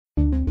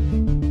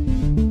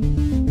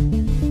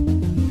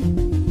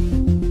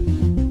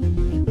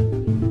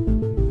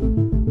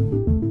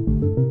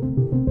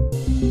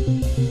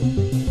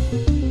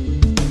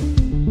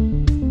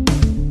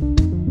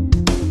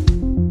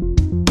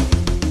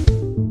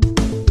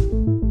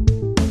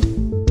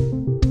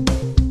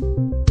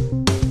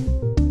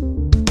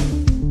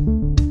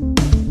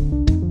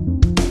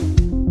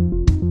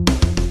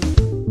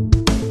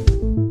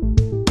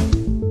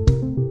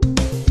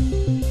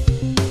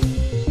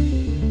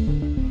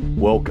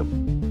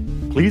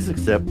Welcome. Please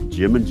accept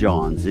Jim and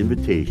John's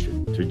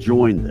invitation to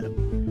join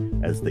them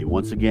as they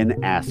once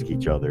again ask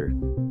each other,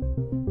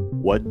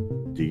 what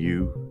do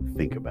you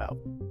think about?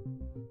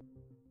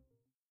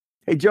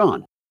 Hey,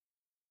 John,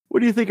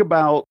 what do you think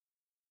about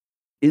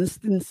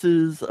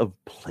instances of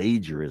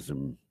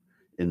plagiarism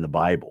in the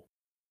Bible?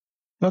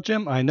 Well,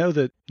 Jim, I know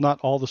that not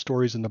all the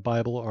stories in the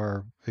Bible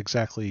are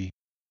exactly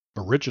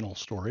original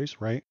stories,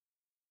 right?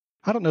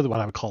 I don't know what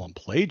I would call them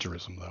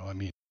plagiarism, though. I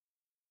mean,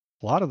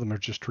 a lot of them are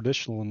just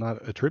traditional and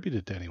not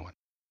attributed to anyone.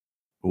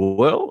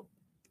 Well,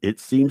 it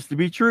seems to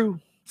be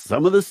true.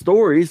 Some of the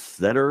stories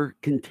that are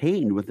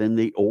contained within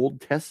the Old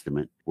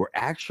Testament were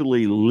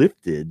actually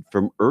lifted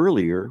from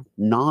earlier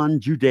non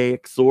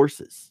Judaic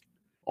sources,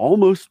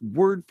 almost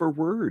word for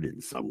word in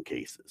some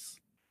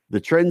cases.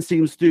 The trend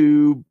seems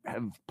to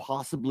have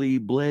possibly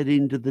bled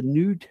into the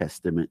New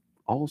Testament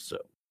also.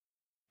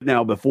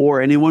 Now,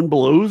 before anyone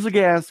blows a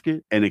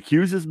gasket and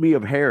accuses me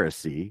of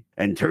heresy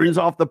and turns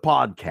off the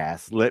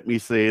podcast, let me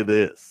say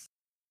this.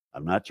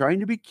 I'm not trying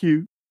to be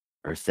cute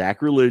or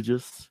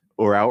sacrilegious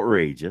or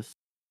outrageous.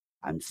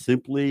 I'm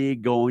simply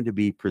going to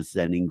be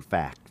presenting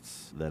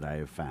facts that I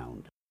have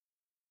found.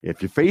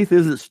 If your faith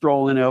isn't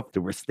strong enough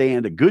to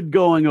withstand a good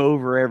going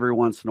over every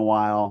once in a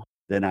while,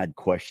 then I'd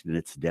question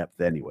its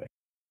depth anyway.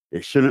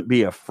 It shouldn't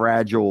be a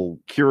fragile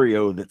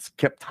curio that's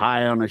kept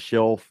high on a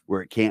shelf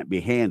where it can't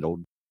be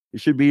handled. It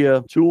should be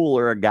a tool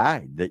or a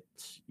guide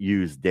that's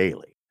used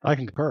daily. I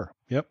can concur.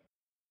 Yep.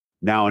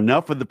 Now,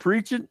 enough of the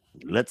preaching.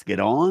 Let's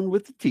get on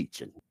with the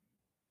teaching.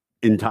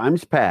 In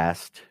times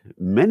past,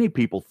 many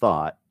people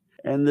thought,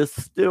 and this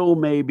still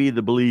may be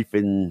the belief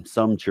in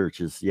some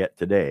churches yet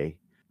today,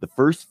 the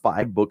first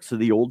 5 books of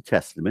the Old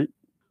Testament,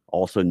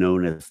 also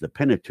known as the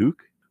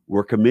Pentateuch,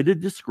 were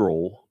committed to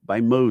scroll by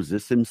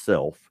Moses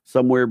himself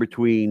somewhere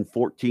between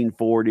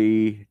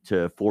 1440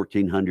 to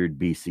 1400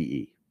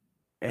 BCE.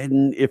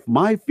 And if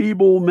my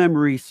feeble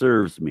memory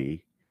serves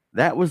me,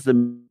 that was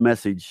the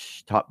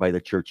message taught by the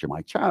church of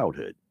my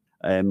childhood.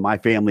 And my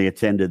family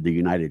attended the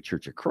United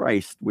Church of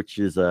Christ, which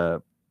is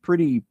a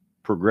pretty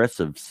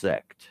progressive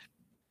sect.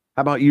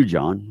 How about you,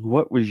 John?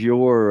 What was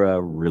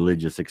your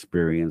religious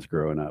experience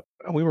growing up?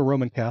 We were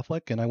Roman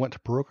Catholic, and I went to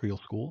parochial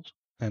schools.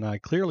 And I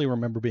clearly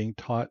remember being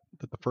taught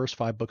that the first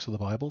 5 books of the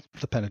Bible,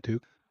 the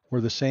Pentateuch,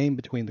 were the same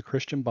between the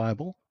Christian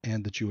Bible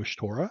and the Jewish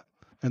Torah,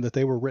 and that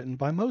they were written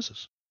by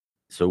Moses.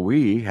 So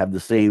we have the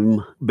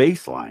same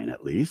baseline,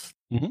 at least.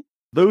 Mhm.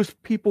 Those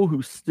people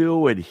who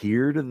still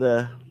adhere to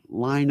the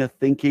line of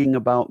thinking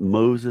about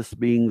Moses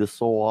being the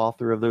sole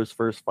author of those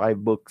first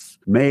 5 books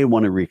may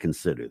want to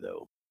reconsider,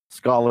 though.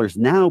 Scholars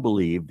now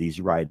believe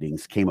these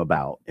writings came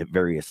about at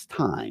various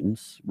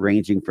times,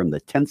 ranging from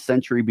the 10th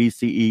century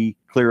BCE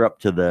clear up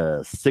to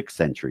the 6th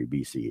century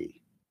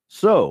BCE.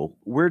 So,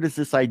 where does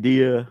this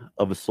idea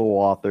of a sole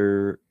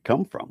author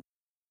come from?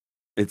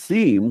 It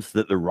seems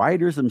that the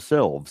writers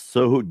themselves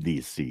sowed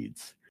these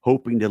seeds,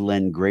 hoping to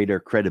lend greater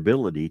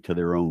credibility to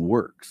their own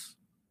works.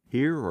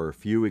 Here are a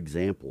few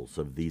examples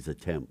of these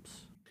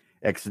attempts.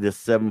 Exodus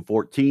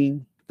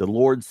 7:14, the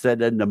Lord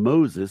said unto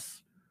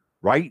Moses,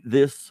 write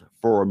this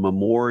for a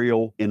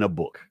memorial in a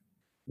book.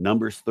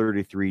 Numbers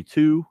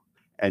 33:2,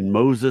 and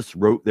Moses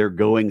wrote their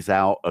goings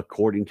out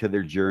according to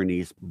their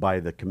journeys by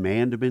the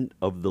commandment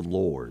of the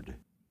Lord.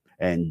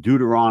 And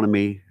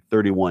Deuteronomy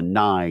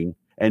 31:9,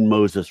 and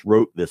Moses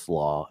wrote this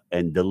law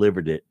and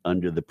delivered it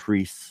unto the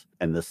priests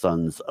and the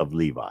sons of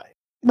Levi.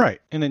 Right.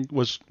 And then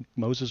was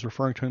Moses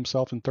referring to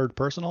himself in third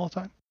person all the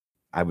time?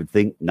 I would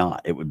think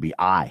not. It would be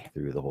I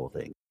through the whole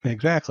thing.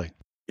 Exactly.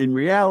 In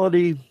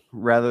reality,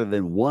 rather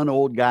than one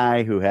old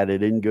guy who had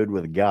it in good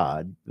with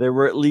God, there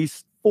were at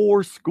least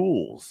 4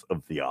 schools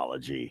of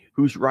theology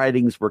whose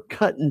writings were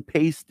cut and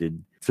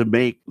pasted to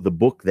make the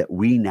book that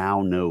we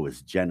now know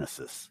as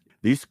Genesis.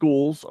 These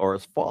schools are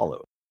as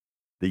follows.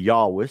 The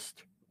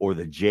Yahwist, or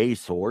the J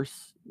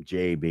source,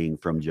 J being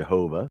from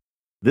Jehovah.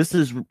 This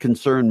is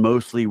concerned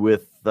mostly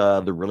with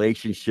the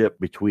relationship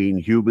between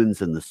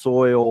humans and the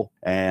soil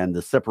and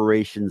the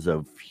separations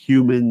of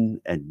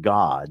human and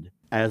God,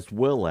 as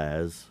well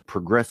as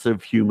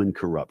progressive human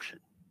corruption.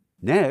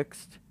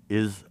 Next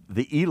is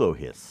the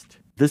Elohist.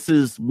 This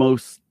is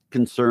most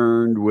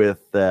concerned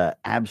with the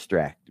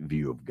abstract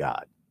view of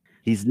God.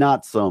 He's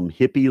not some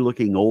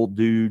hippie-looking old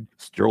dude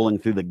strolling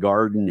through the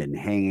garden and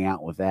hanging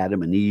out with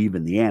Adam and Eve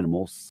and the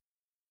animals.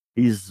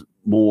 He's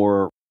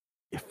more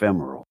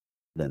ephemeral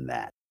than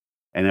that.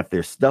 And if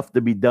there's stuff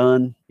to be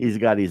done, he's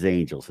got his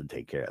angels to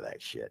take care of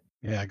that shit.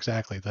 Yeah,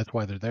 exactly. That's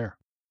why they're there.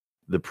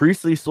 The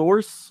priestly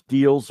source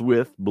deals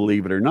with,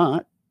 believe it or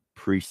not,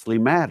 priestly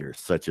matters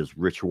such as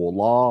ritual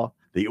law,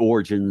 the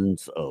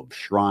origins of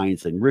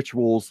shrines and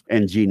rituals,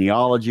 and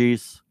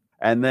genealogies.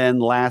 And then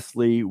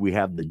lastly, we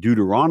have the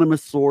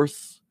Deuteronomist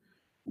source,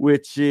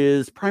 which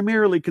is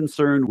primarily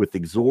concerned with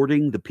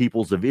exhorting the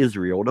peoples of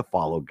Israel to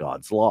follow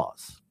God's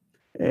laws.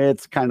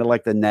 It's kind of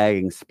like the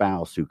nagging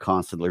spouse who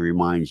constantly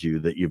reminds you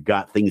that you've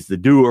got things to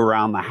do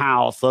around the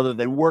house other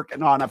than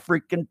working on a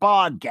freaking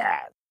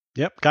podcast.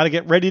 Yep, got to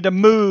get ready to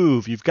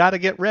move. You've got to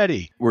get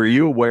ready. Were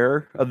you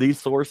aware of these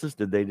sources?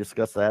 Did they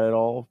discuss that at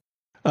all?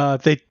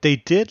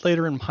 They did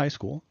later in high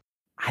school.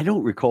 I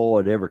don't recall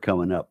it ever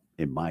coming up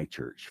in my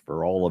church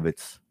for all of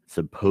its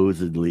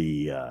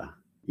supposedly,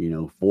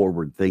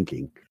 forward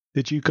thinking.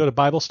 Did you go to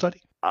Bible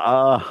study?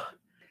 Uh,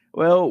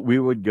 well, we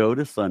would go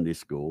to Sunday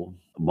school.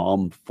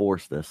 Mom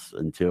forced us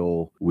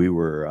until we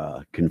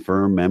were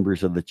confirmed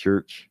members of the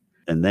church.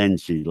 And then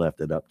she left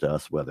it up to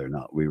us whether or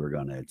not we were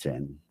going to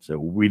attend. So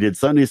we did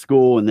Sunday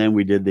school, and then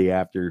we did the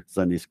after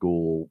Sunday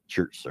school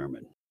church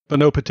sermon. But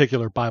no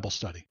particular Bible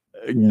study.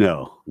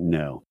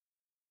 No.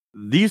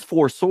 These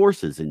four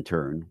sources, in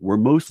turn, were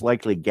most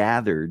likely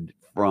gathered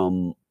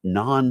from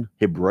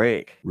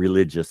non-Hebraic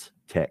religious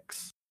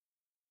texts.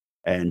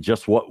 And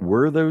just what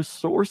were those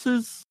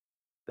sources?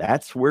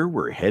 That's where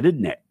we're headed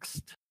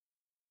next.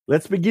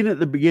 Let's begin at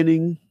the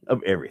beginning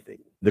of everything,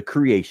 the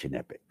creation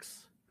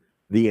epics.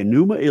 The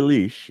Enuma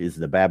Elish is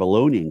the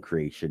Babylonian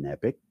creation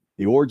epic.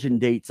 The origin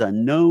date's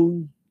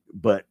unknown,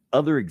 but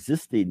other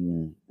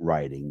existing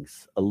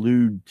writings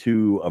allude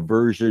to a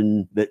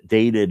version that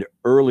dated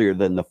earlier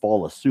than the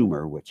fall of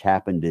Sumer, which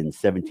happened in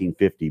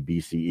 1750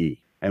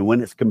 BCE. And when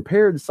it's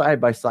compared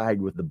side by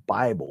side with the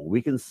Bible,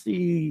 we can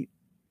see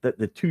that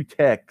the two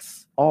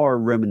texts are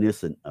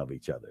reminiscent of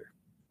each other.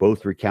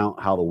 Both recount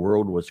how the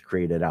world was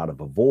created out of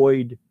a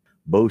void.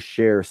 Both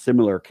share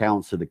similar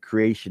accounts of the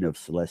creation of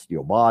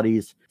celestial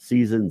bodies,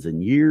 seasons,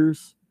 and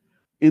years.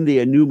 In the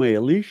Enuma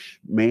Elish,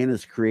 man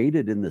is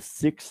created in the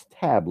sixth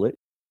tablet.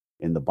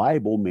 In the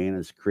Bible, man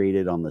is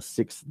created on the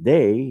sixth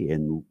day,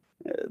 and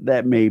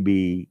that may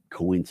be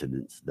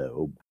coincidence,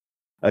 though.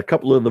 A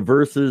couple of the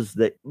verses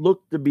that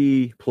look to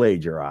be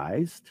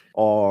plagiarized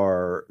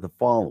are the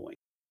following.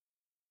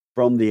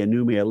 From the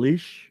Enuma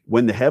Elish,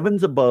 when the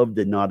heavens above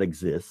did not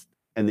exist,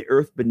 and the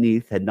earth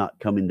beneath had not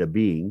come into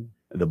being,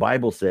 the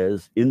Bible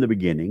says, in the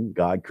beginning,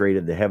 God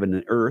created the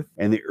heaven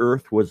and the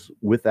earth was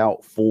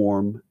without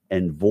form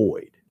and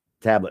void.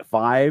 Tablet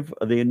 5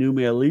 of the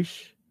Enuma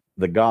Elish,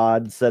 the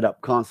God set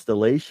up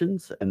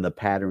constellations and the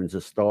patterns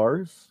of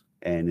stars.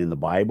 And in the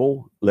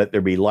Bible, let there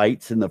be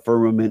lights in the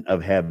firmament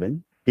of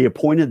heaven. He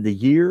appointed the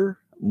year,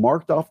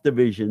 marked off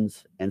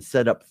divisions, and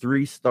set up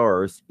 3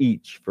 stars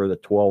each for the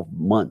 12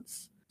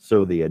 months.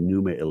 So the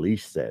Enuma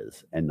Elish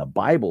says, and the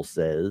Bible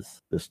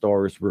says the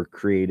stars were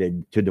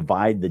created to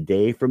divide the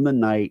day from the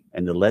night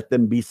and to let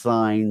them be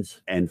signs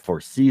and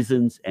for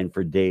seasons and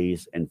for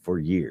days and for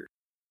years.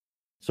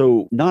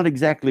 So not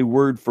exactly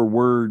word for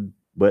word,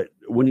 but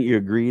wouldn't you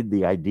agree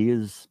the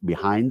ideas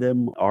behind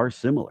them are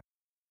similar?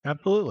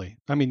 Absolutely.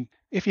 I mean,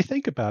 if you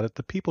think about it,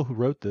 the people who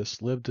wrote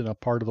this lived in a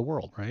part of the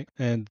world, right?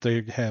 And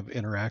they have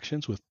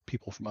interactions with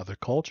people from other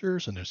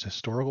cultures, and there's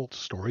historical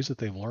stories that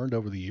they've learned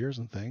over the years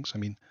and things. I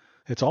mean,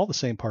 it's all the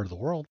same part of the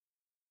world.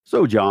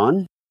 So,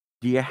 John,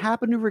 do you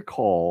happen to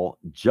recall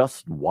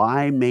just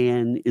why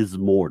man is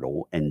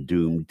mortal and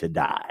doomed to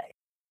die?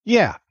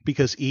 Yeah,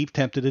 because Eve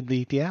tempted him to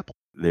eat the apple.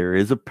 There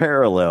is a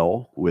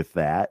parallel with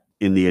that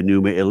in the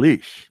Enuma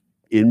Elish.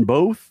 In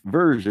both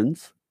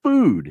versions,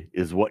 food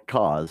is what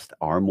caused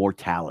our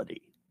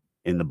mortality.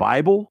 In the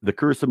Bible, the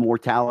curse of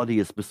mortality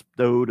is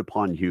bestowed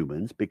upon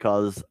humans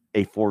because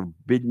a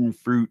forbidden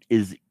fruit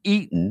is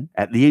eaten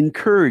at the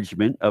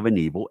encouragement of an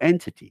evil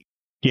entity.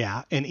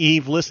 Yeah, and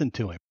Eve listened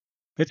to him.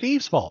 It's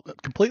Eve's fault,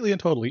 completely and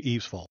totally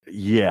Eve's fault.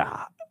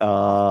 Yeah.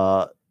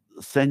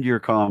 Send your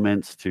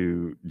comments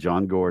to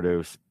John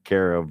Gordos,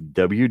 care of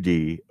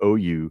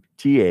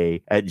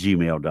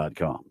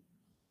WDOUTA@gmail.com.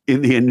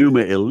 In the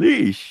Enuma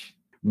Elish,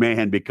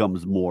 man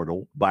becomes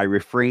mortal by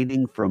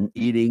refraining from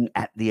eating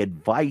at the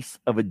advice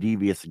of a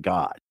devious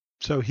god.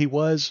 So he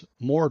was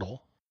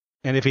mortal,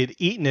 and if he had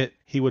eaten it,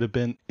 he would have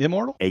been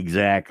immortal?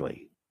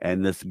 Exactly.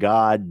 And this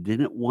god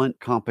didn't want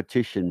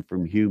competition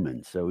from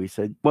humans. So he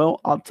said, well,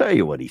 I'll tell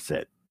you what he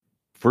said.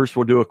 First,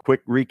 we'll do a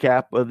quick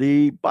recap of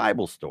the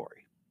Bible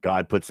story.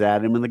 God puts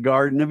Adam in the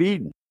Garden of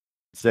Eden.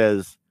 It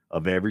says,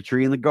 of every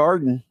tree in the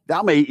garden,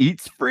 thou may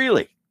eat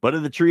freely, but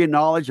of the tree of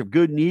knowledge of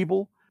good and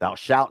evil, thou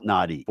shalt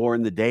not eat. For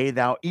in the day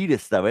thou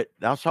eatest of it,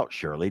 thou shalt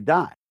surely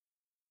die.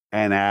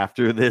 And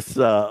after this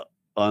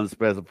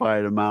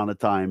unspecified amount of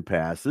time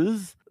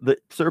passes, the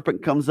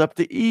serpent comes up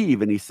to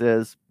Eve and he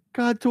says,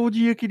 God told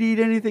you could eat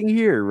anything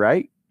here,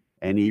 right?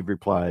 And Eve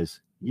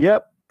replies,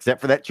 yep, except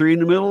for that tree in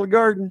the middle of the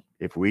garden.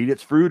 If we eat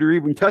its fruit or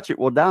even touch it,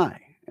 we'll die.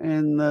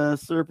 And the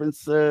serpent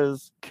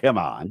says, come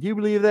on, do you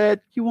believe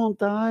that? You won't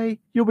die.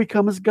 You'll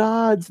become as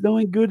gods,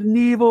 knowing good and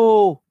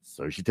evil.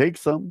 So she takes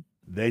some.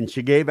 Then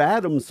she gave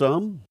Adam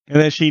some.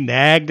 And then she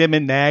nagged him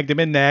and nagged him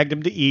and nagged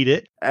him to eat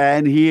it.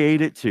 And he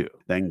ate it too.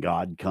 Then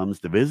God comes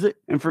to visit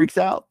and freaks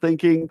out,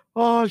 thinking,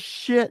 oh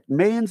shit,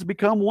 man's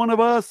become one of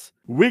us.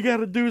 We got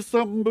to do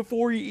something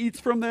before he eats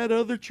from that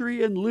other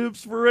tree and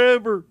lives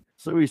forever.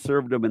 So he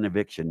served him an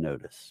eviction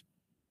notice.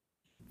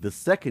 The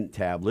second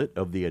tablet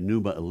of the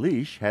Enuma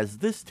Elish has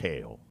this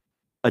tale.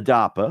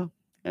 Adapa,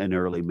 an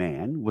early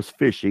man, was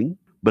fishing,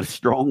 but a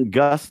strong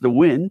gust of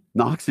wind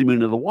knocks him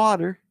into the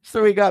water,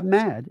 so he got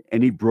mad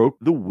and he broke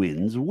the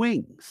wind's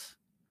wings.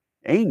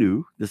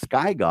 Anu, the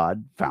sky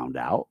god, found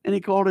out, and he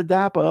called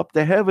Adapa up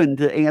to heaven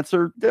to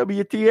answer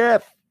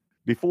WTF.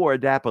 Before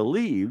Adapa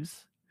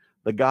leaves,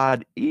 The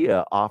god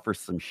Ea offers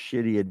some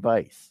shitty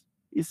advice.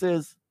 He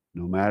says,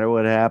 no matter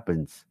what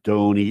happens,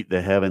 don't eat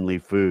the heavenly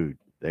food.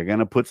 They're going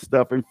to put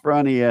stuff in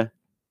front of you.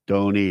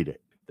 Don't eat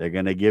it. They're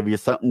going to give you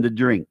something to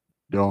drink.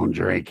 Don't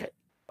drink it.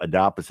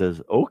 Adapa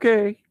says,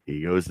 okay.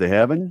 He goes to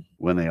heaven.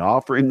 When they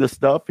offer him the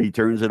stuff, he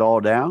turns it all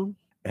down.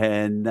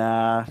 And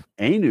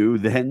Anu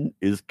then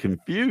is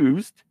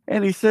confused.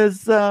 And he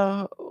says,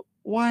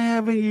 why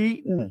haven't you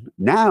eaten?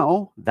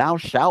 Now thou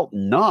shalt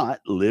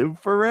not live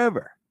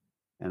forever.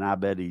 And I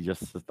bet he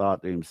just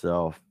thought to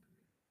himself,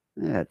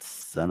 that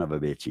son of a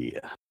bitch,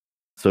 yeah.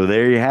 So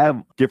there you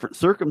have different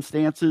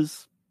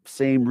circumstances,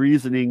 same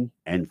reasoning,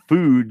 and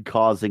food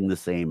causing the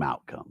same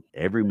outcome.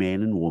 Every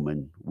man and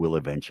woman will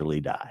eventually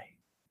die.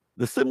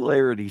 The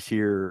similarities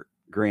here,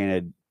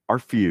 granted, are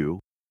few,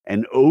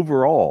 and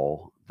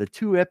overall, the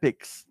two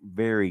epics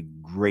vary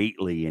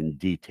greatly in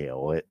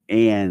detail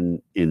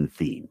and in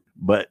theme.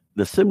 But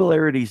the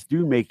similarities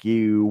do make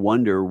you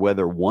wonder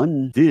whether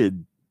one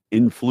did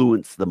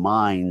influence the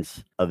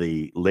minds of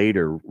the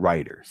later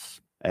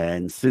writers.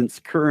 And since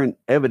current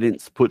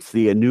evidence puts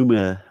the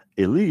Enuma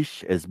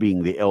Elish as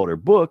being the elder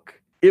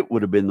book, it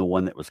would have been the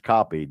one that was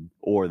copied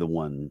or the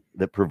one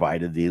that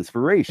provided the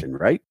inspiration,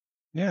 right?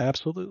 Yeah,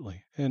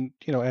 absolutely. And,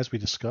 as we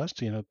discussed,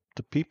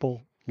 the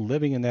people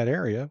living in that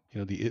area,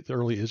 the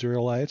early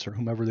Israelites or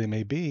whomever they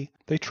may be,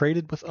 they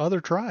traded with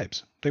other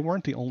tribes. They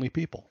weren't the only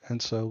people.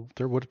 And so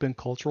there would have been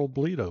cultural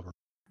bleed over.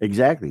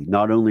 Exactly.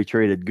 Not only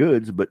traded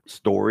goods, but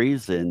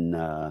stories and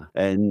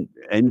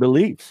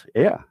beliefs.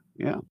 Yeah.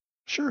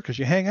 Sure, because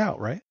you hang out,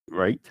 right?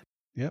 Right.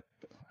 Yep.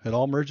 It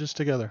all merges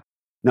together.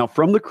 Now,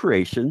 from the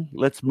creation,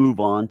 let's move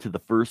on to the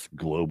first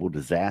global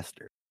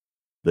disaster,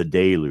 the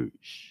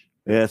deluge.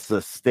 It's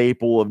a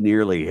staple of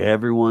nearly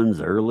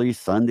everyone's early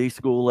Sunday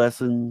school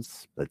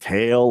lessons, the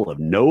tale of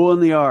Noah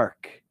and the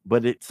ark.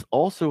 But it's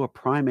also a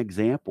prime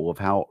example of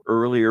how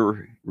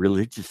earlier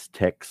religious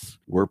texts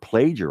were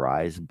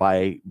plagiarized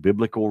by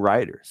biblical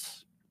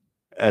writers.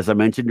 As I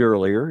mentioned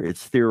earlier,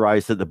 it's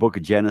theorized that the book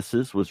of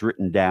Genesis was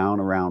written down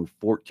around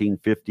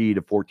 1450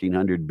 to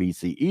 1400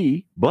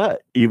 BCE.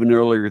 But even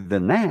earlier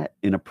than that,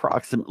 in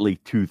approximately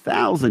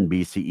 2000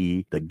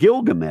 BCE, the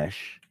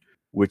Gilgamesh,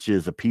 which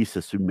is a piece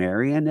of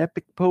Sumerian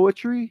epic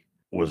poetry,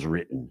 was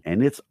written.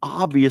 And it's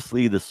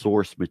obviously the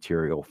source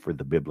material for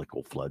the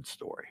biblical flood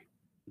story.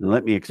 And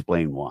let me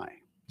explain why.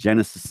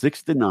 Genesis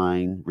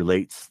 6-9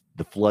 relates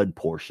the flood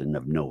portion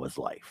of Noah's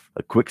life.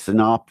 A quick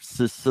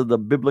synopsis of the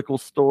biblical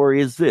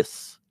story is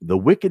this. The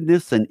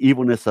wickedness and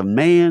evilness of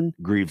man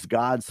grieves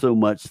God so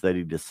much that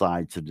he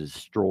decides to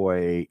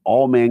destroy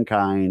all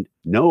mankind.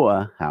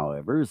 Noah,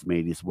 however, has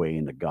made his way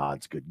into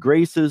God's good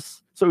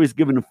graces. So he's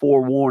given a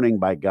forewarning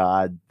by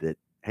God that,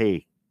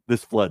 hey,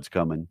 this flood's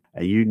coming,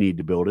 and you need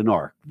to build an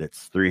ark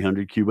that's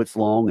 300 cubits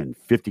long and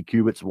 50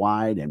 cubits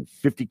wide and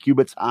 50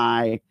 cubits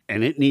high,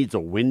 and it needs a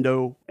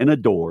window and a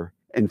door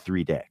and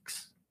 3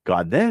 decks.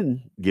 God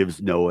then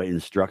gives Noah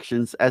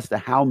instructions as to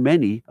how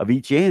many of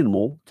each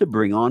animal to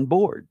bring on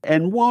board.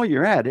 And while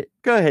you're at it,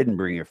 go ahead and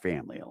bring your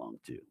family along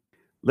too.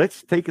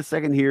 Let's take a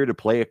second here to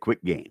play a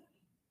quick game.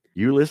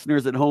 You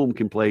listeners at home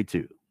can play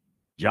too.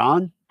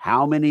 John,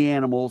 how many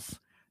animals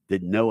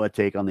did Noah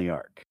take on the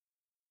ark?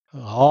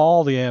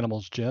 All the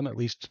animals, Jim, at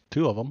least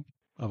 2 of them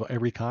of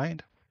every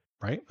kind,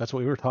 right? That's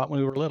what we were taught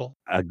when we were little.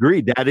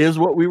 Agreed. That is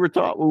what we were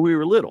taught when we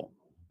were little.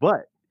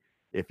 But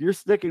if you're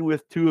sticking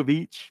with 2 of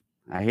each,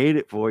 I hate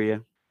it for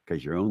you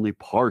because you're only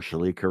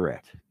partially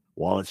correct.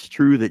 While it's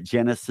true that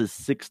Genesis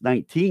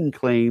 6:19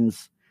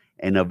 claims,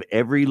 and of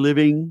every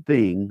living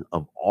thing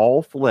of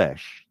all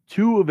flesh,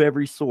 2 of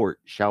every sort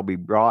shall be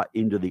brought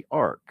into the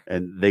ark,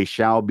 and they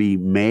shall be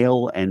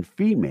male and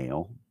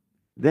female.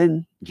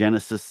 Then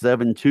Genesis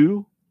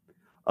 7:2,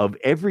 of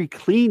every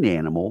clean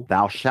animal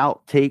thou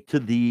shalt take to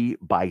thee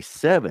by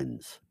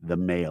 7s, the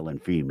male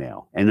and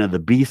female, and of the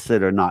beasts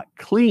that are not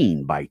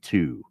clean by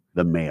 2,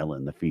 the male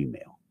and the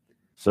female.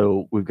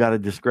 So we've got a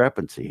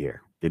discrepancy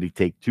here. Did he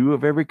take 2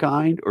 of every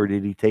kind, or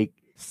did he take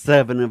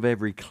 7 of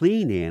every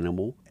clean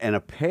animal and a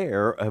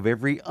pair of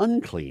every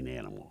unclean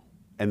animal?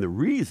 And the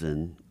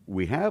reason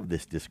we have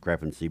this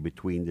discrepancy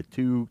between the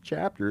 2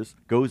 chapters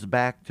goes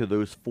back to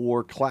those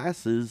 4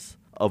 classes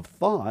of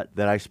thought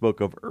that I spoke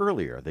of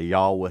earlier, the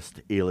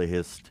Yahwist,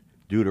 Elihist,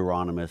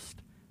 Deuteronomist,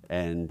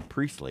 and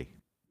priestly.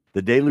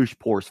 The deluge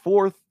pours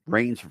forth,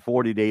 rains for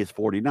 40 days,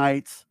 40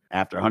 nights.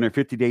 After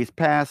 150 days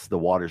pass, the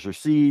waters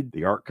recede.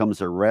 The ark comes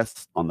to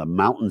rest on the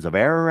mountains of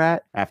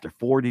Ararat. After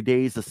 40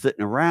 days of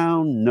sitting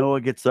around,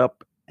 Noah gets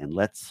up and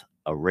lets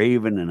a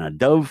raven and a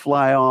dove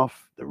fly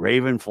off. The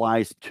raven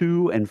flies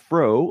to and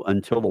fro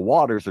until the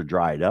waters are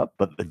dried up,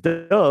 but the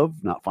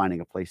dove, not finding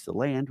a place to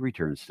land,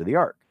 returns to the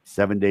ark.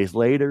 7 days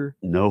later,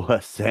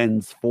 Noah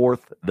sends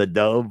forth the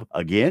dove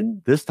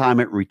again. This time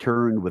it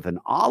returned with an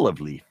olive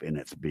leaf in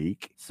its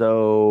beak.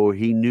 So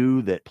he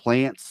knew that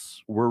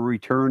plants were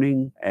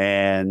returning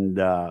and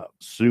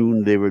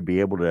soon they would be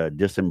able to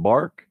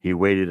disembark. He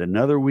waited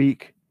another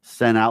week,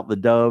 sent out the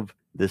dove.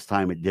 This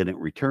time it didn't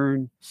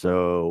return.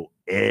 So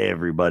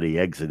Everybody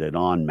exited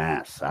en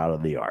masse out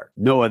of the ark.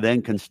 Noah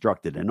then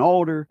constructed an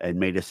altar and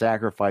made a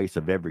sacrifice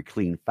of every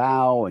clean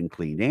fowl and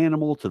clean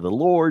animal to the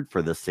Lord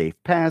for the safe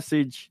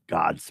passage.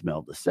 God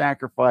smelled the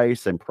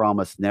sacrifice and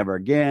promised never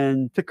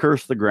again to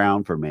curse the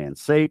ground for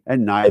man's sake,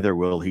 and neither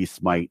will he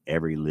smite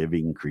every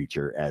living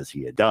creature as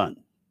he had done.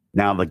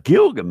 Now, the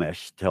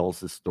Gilgamesh tells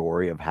the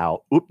story of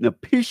how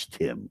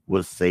Utnapishtim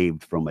was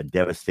saved from a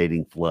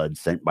devastating flood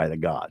sent by the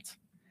gods.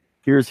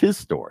 Here's his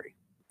story.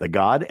 The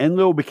god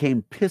Enlil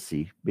became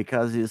pissy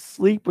because his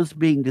sleep was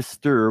being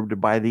disturbed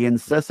by the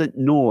incessant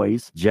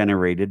noise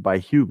generated by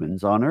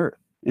humans on Earth.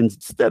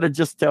 Instead of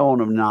just telling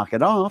him to knock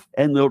it off,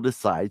 Enlil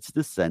decides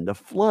to send a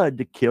flood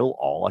to kill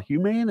all of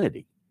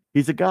humanity.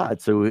 He's a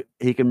god, so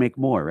he can make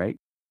more, right?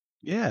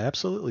 Yeah,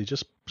 absolutely.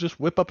 Just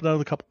whip up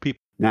another couple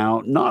people.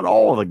 Now, not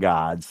all the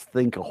gods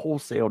think a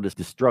wholesale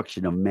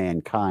destruction of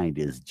mankind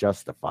is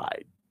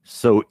justified.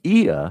 So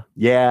Ea,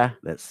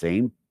 that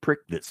same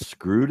prick that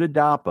screwed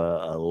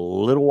Adapa a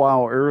little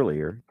while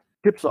earlier,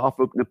 tips off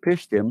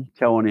Utnapishtim,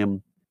 telling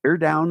him, tear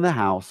down the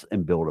house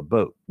and build a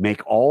boat.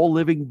 Make all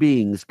living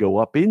beings go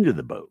up into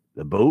the boat.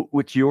 The boat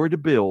which you are to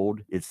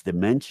build, its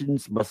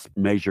dimensions must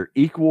measure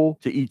equal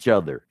to each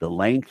other. The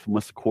length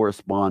must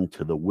correspond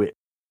to the width.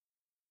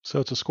 So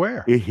it's a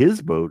square.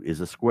 His boat is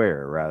a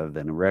square rather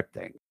than a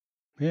rectangle.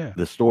 Yeah.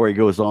 The story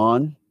goes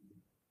on.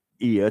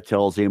 Ea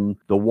tells him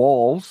the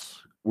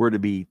walls were to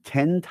be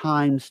 10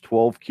 times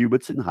 12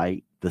 cubits in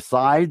height. The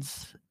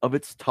sides of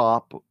its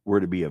top were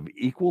to be of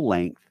equal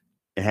length.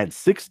 It had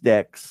 6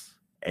 decks,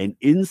 and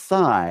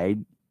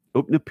inside,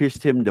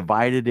 Utnapishtim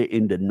divided it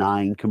into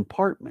 9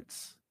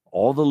 compartments.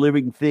 All the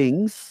living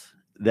things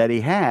that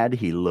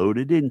he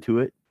loaded into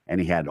it, and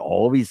he had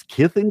all of his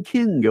kith and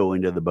kin go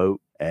into the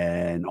boat,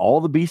 and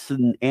all the beasts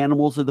and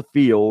animals of the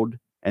field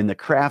and the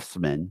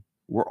craftsmen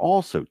were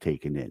also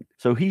taken in.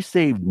 So he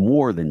saved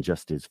more than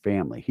just his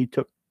family. He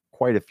took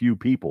quite a few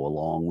people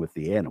along with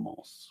the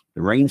animals.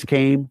 The rains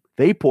came.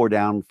 They poured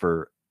down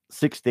for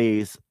 6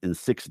 days and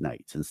 6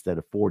 nights instead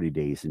of 40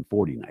 days and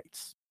 40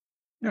 nights.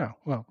 Yeah,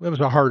 well, it was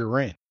a harder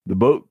rain. The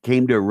boat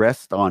came to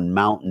rest on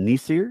Mount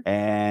Nisir,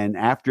 and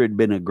after it had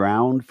been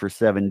aground for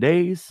 7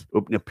 days,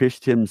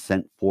 Utnapishtim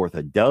sent forth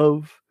a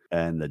dove,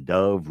 and the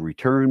dove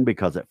returned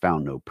because it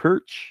found no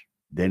perch.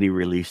 Then he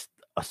released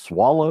a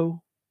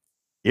swallow.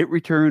 It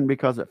returned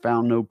because it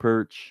found no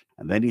perch,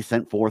 and then he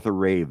sent forth a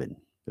raven.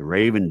 The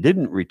raven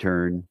didn't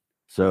return,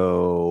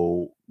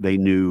 so they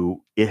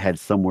knew it had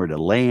somewhere to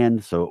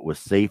land, so it was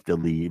safe to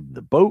leave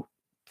the boat.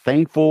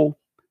 Thankful,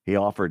 he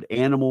offered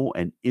animal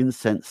and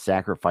incense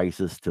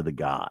sacrifices to the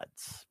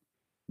gods.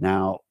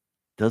 Now,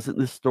 doesn't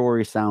this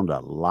story sound a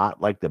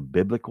lot like the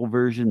biblical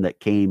version that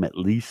came at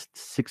least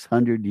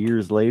 600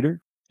 years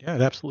later? Yeah,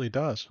 it absolutely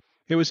does.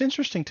 It was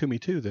interesting to me,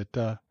 too,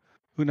 that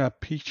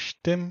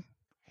Utnapishtim,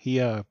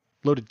 he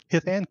loaded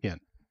kith and kin,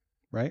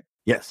 right?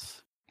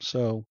 Yes.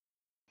 So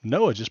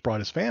Noah just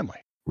brought his family.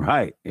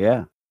 Right,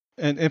 yeah.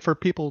 And for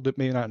people that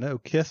may not know,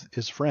 kith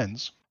is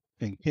friends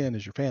and kin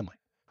is your family.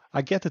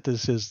 I get that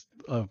this is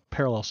a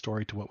parallel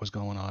story to what was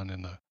going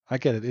on I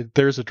get it.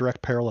 There's a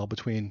direct parallel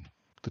between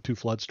the 2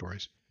 flood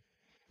stories.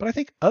 But I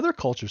think other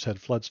cultures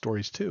had flood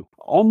stories too.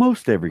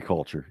 Almost every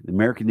culture. The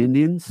American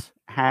Indians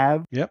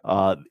have. Yep.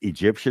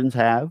 Egyptians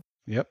have.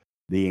 Yep.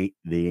 The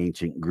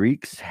ancient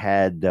Greeks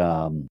had,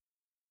 I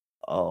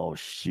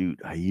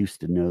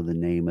used to know the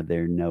name of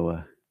their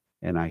Noah,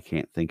 and I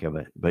can't think of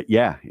it. But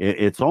yeah,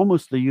 it's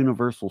almost a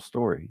universal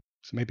story.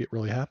 So maybe it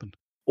really happened.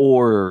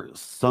 Or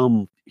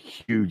some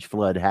huge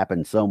flood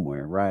happened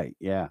somewhere, right?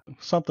 Yeah.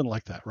 Something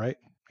like that, right?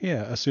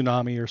 Yeah, a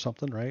tsunami or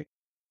something, right?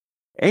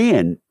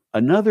 And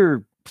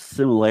another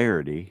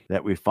similarity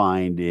that we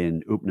find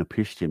in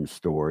Utnapishtim's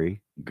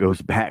story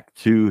goes back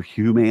to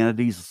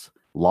humanity's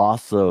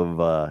loss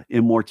of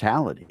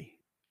immortality,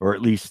 or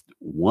at least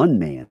one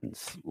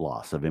man's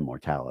loss of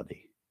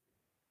immortality.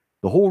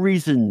 The whole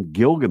reason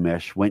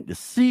Gilgamesh went to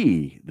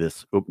see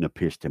this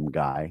Utnapishtim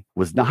guy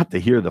was not to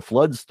hear the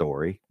flood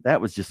story. That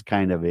was just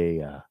kind of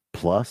a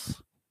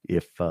plus,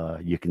 if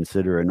you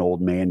consider an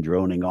old man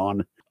droning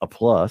on a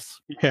plus.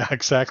 Yeah,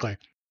 exactly.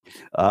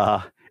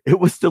 It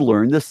was to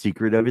learn the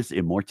secret of his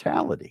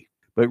immortality.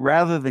 But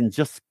rather than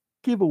just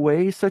give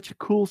away such a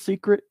cool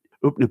secret,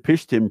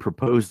 Utnapishtim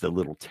proposed a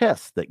little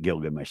test that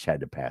Gilgamesh had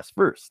to pass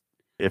first.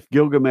 If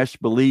Gilgamesh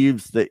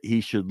believes that he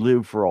should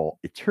live for all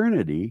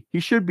eternity, he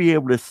should be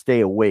able to stay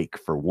awake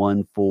for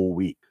 1 full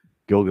week.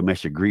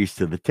 Gilgamesh agrees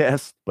to the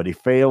test, but he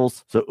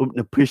fails, so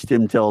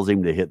Utnapishtim tells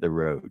him to hit the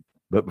road.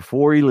 But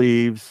before he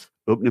leaves,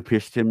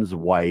 Utnapishtim's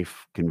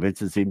wife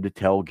convinces him to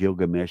tell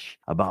Gilgamesh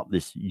about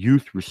this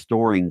youth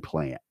restoring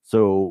plant.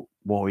 So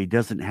while he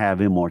doesn't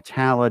have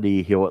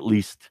immortality, he'll at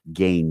least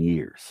gain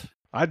years.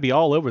 I'd be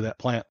all over that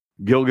plant.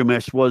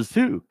 Gilgamesh was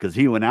too, because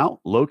he went out,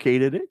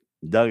 located it,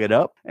 dug it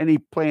up, and he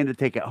planned to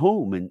take it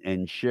home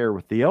and share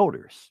with the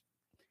elders.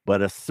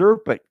 But a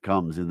serpent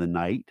comes in the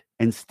night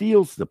and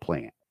steals the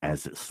plant.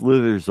 As it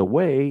slithers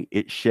away,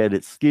 it shed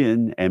its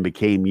skin and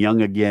became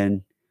young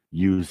again,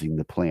 using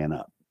the plant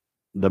up.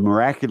 The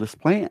miraculous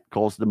plant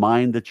calls to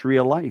mind the tree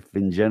of life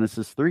in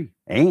Genesis 3.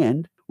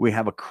 And We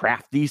have a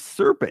crafty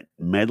serpent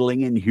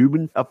meddling in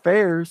human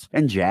affairs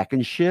and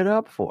jacking shit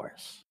up for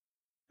us.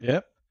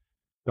 Yep.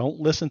 Don't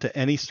listen to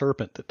any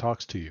serpent that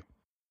talks to you.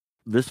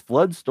 This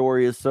flood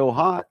story is so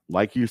hot,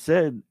 like you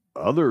said,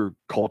 other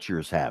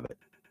cultures have it.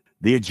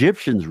 The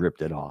Egyptians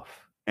ripped it off,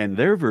 and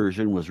their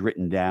version was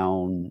written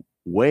down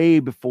way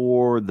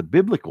before the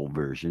biblical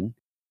version.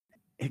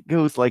 It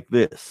goes like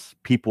this: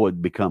 people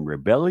had become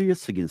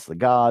rebellious against the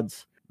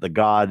gods. The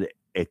god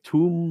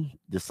Etum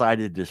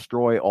decided to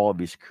destroy all of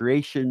his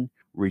creation,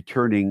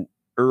 returning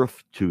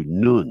earth to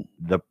Nun,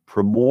 the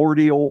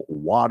primordial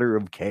water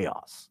of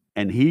chaos.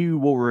 And he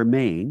will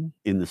remain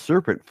in the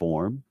serpent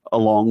form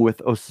along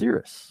with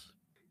Osiris.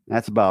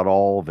 That's about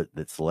all of it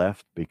that's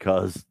left,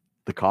 because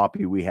the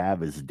copy we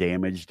have is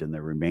damaged and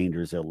the remainder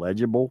is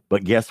illegible.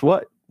 But guess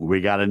what? We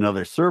got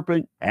another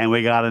serpent and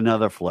we got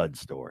another flood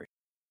story.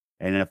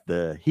 And if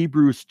the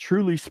Hebrews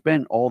truly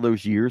spent all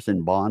those years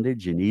in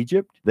bondage in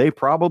Egypt, they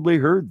probably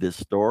heard this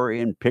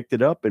story and picked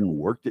it up and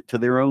worked it to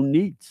their own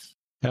needs.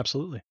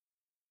 Absolutely.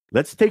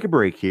 Let's take a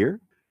break here.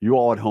 You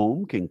all at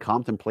home can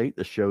contemplate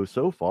the show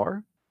so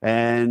far.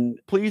 And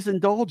please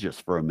indulge us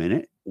for a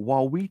minute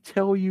while we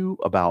tell you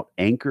about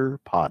Anchor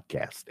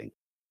Podcasting.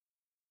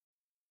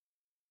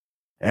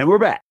 And we're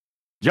back.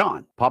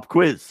 John, pop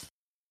quiz.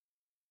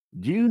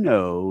 Do you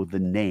know the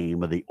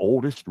name of the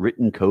oldest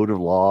written code of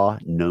law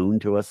known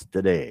to us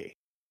today?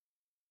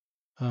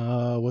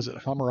 Was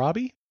it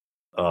Hammurabi?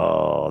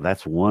 Oh,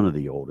 that's one of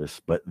the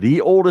oldest. But the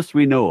oldest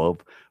we know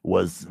of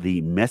was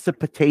the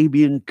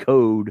Mesopotamian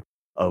Code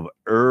of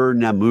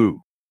Ur-Nammu.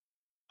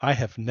 I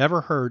have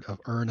never heard of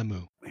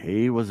Ur-Nammu.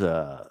 He was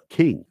a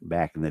king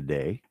back in the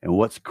day. And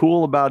what's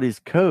cool about his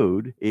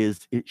code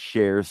is it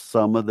shares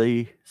some of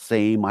the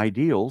same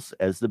ideals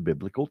as the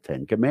biblical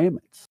Ten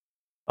Commandments.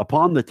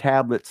 Upon the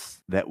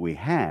tablets that we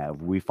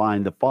have, we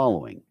find the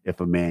following. If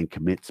a man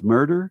commits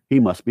murder, he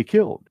must be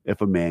killed.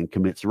 If a man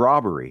commits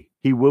robbery,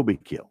 he will be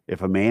killed.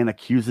 If a man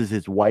accuses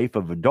his wife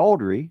of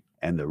adultery,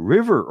 and the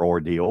river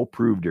ordeal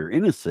proved her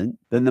innocent,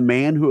 then the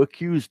man who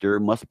accused her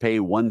must pay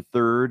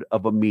 1/3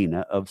 of a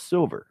mina of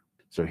silver.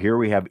 So here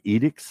we have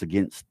edicts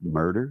against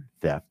murder,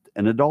 theft,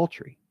 and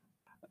adultery.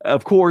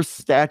 Of course,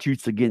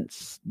 statutes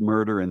against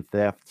murder and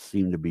theft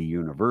seem to be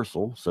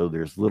universal, so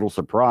there's little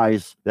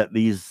surprise that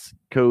these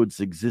codes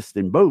exist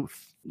in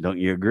both. Don't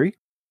you agree?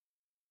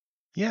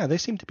 Yeah, they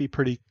seem to be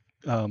pretty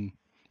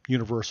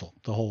universal.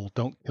 The whole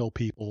don't kill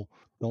people,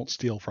 don't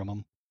steal from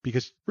them.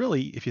 Because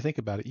really, if you think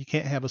about it, you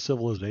can't have a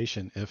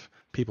civilization if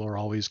people are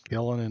always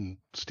killing and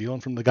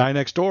stealing from the guy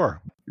next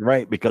door.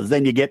 Right, because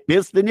then you get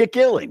pissed and you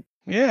kill him.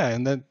 Yeah,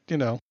 and then,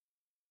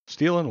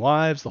 stealing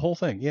wives, the whole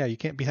thing. Yeah, you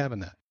can't be having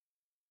that.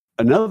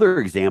 Another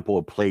example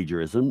of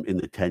plagiarism in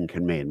the Ten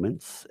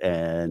Commandments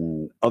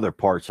and other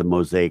parts of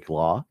Mosaic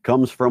law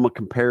comes from a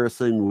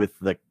comparison with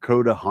the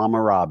Code of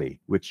Hammurabi,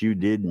 which you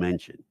did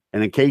mention.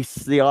 And in case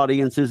the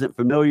audience isn't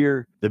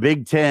familiar, the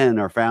Big Ten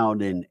are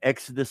found in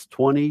Exodus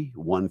 20,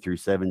 1 through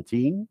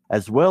 17,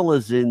 as well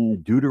as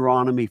in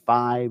Deuteronomy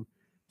 5,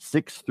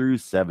 6 through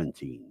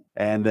 17.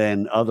 And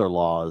then other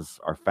laws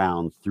are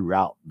found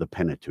throughout the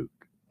Pentateuch.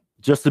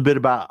 Just a bit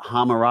about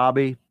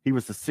Hammurabi. He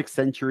was a 6th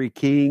century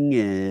king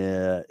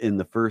in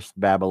the first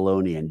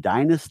Babylonian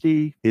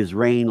dynasty. His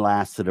reign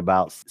lasted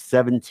about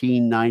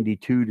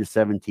 1792 to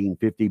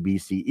 1750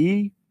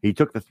 BCE. He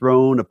took the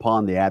throne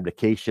upon the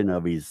abdication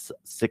of his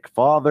sick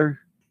father.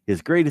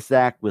 His greatest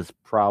act was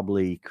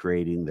probably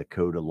creating the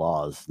code of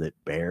laws that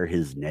bear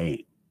his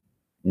name.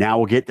 Now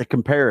we'll get to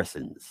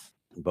comparisons.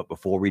 But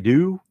before we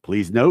do,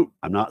 please note,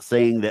 I'm not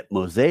saying that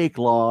Mosaic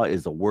law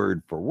is a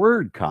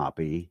word-for-word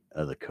copy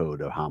of the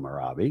Code of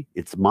Hammurabi.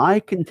 It's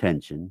my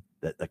contention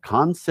that the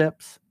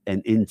concepts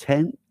and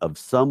intent of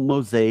some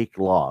Mosaic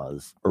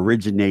laws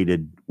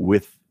originated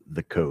with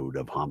the Code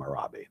of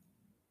Hammurabi.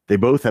 They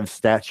both have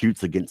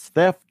statutes against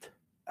theft.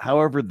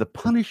 However, the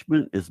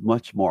punishment is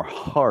much more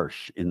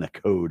harsh in the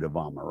Code of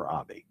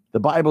Hammurabi. The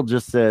Bible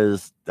just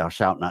says, "Thou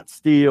shalt not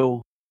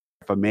steal."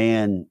 If a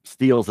man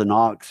steals an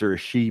ox or a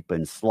sheep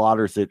and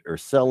slaughters it or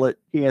sell it,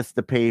 he has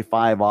to pay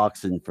 5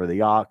 oxen for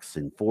the ox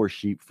and 4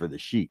 sheep for the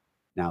sheep.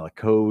 Now, the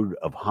Code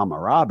of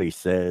Hammurabi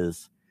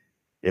says,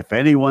 if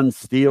anyone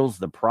steals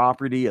the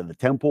property of the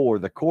temple or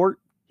the court,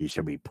 he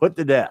shall be put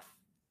to death.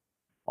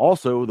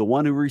 Also, the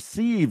one who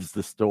receives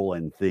the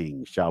stolen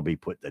thing shall be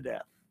put to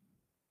death.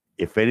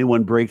 If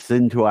anyone breaks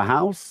into a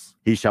house,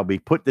 he shall be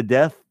put to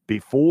death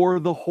before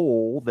the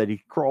hole that he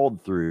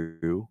crawled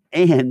through,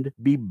 and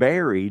be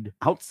buried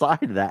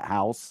outside of that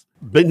house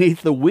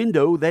beneath the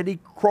window that he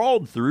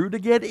crawled through to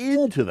get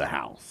into the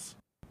house.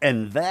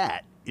 And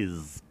that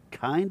is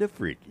kind of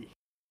freaky.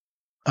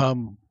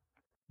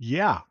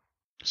 Yeah.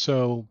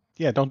 So,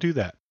 yeah, don't do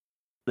that.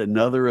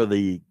 Another of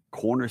the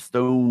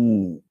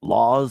cornerstone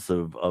laws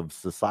of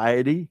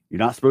society, you're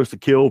not supposed to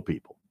kill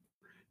people.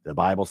 The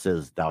Bible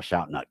says, "Thou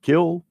shalt not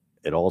kill."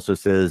 It also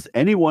says,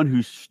 anyone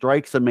who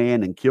strikes a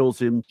man and kills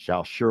him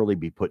shall surely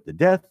be put to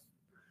death.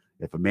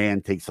 If a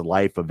man takes the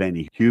life of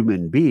any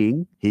human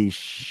being, he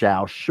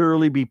shall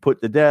surely be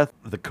put to death.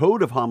 The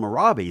Code of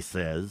Hammurabi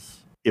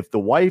says, if the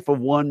wife of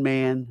one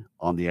man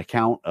on the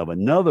account of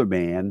another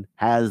man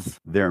has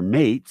their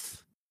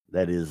mates,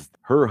 that is,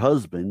 her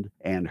husband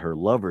and her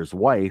lover's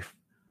wife,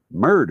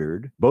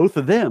 murdered, both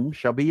of them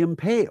shall be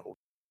impaled.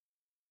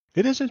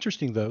 It is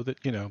interesting, though, that,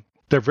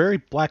 they're very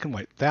black and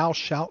white. Thou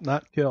shalt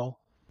not kill.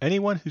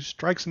 Anyone who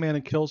strikes a man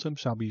and kills him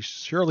shall be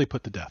surely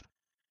put to death,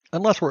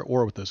 unless we're at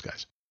war with those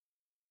guys.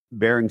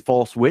 Bearing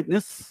false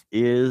witness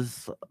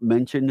is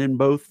mentioned in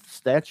both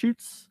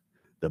statutes.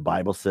 The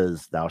Bible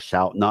says, thou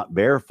shalt not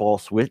bear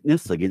false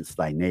witness against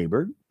thy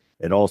neighbor.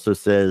 It also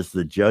says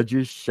the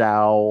judges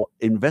shall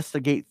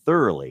investigate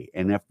thoroughly.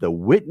 And if the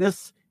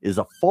witness is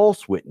a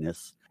false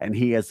witness and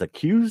he has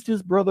accused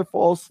his brother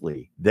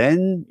falsely,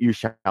 then you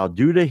shall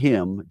do to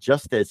him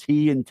just as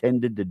he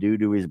intended to do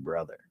to his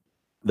brother.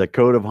 The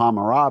Code of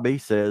Hammurabi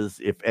says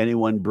if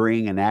anyone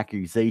bring an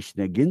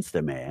accusation against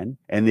a man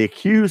and the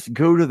accused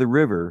go to the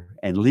river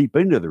and leap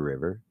into the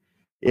river,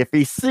 if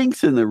he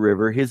sinks in the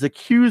river, his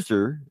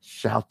accuser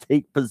shall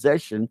take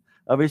possession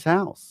of his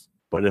house.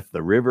 But if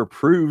the river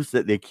proves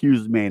that the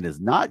accused man is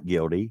not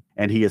guilty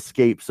and he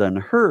escapes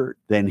unhurt,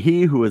 then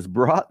he who has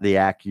brought the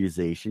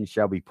accusation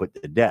shall be put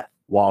to death,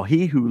 while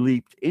he who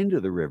leaped into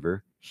the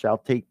river shall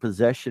take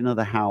possession of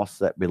the house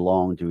that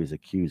belonged to his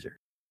accuser.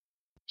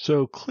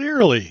 So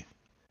clearly,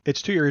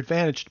 it's to your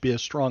advantage to be a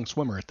strong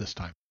swimmer at this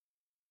time.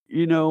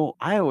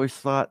 I always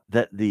thought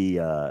that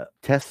the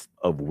test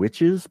of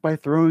witches by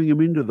throwing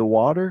them into the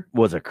water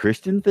was a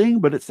Christian thing,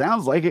 but it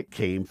sounds like it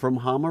came from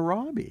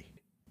Hammurabi.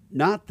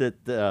 Not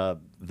that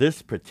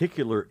this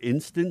particular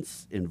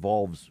instance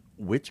involves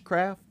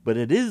witchcraft, but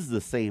it is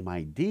the same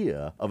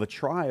idea of a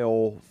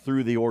trial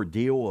through the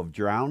ordeal of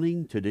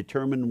drowning to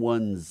determine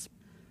one's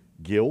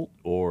guilt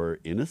or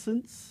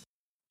innocence.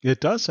 It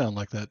does sound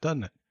like that,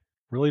 doesn't it?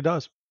 Really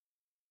does.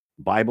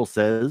 Bible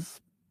says,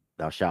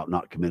 thou shalt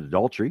not commit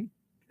adultery.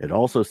 It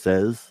also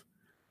says,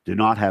 do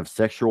not have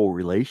sexual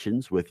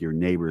relations with your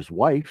neighbor's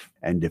wife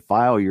and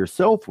defile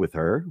yourself with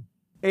her.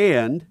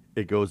 And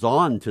it goes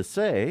on to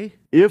say,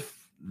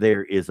 if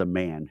there is a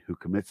man who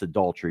commits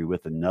adultery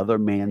with another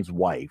man's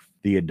wife,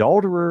 the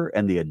adulterer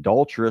and the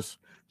adulteress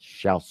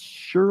shall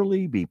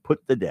surely be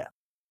put to death.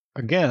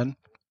 Again,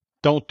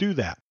 don't do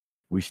that.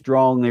 We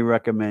strongly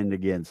recommend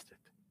against it.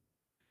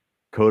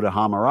 Code of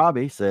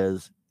Hammurabi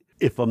says,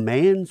 if a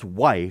man's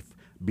wife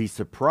be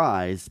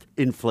surprised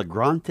in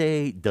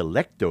flagrante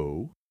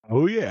delicto,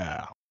 oh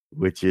yeah,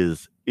 which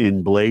is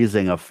in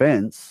blazing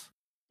offense,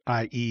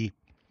 i.e.,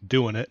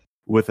 doing it,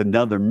 with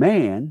another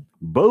man,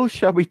 both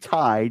shall be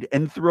tied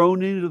and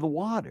thrown into the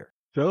water.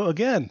 So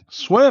again,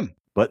 swim.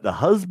 But the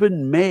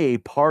husband may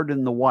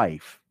pardon the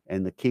wife,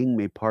 and the king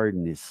may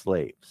pardon his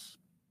slaves.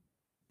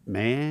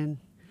 Man,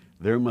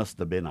 there must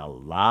have been a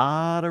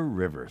lot of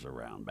rivers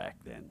around back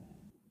then.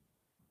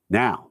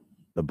 Now,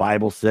 the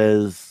Bible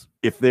says,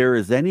 if there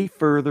is any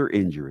further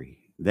injury,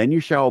 then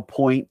you shall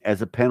appoint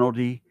as a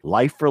penalty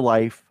life for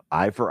life,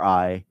 eye for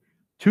eye,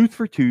 tooth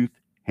for tooth,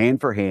 hand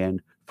for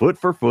hand, foot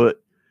for foot,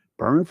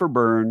 burn for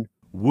burn,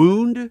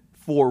 wound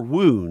for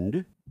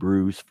wound,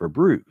 bruise for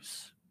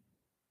bruise.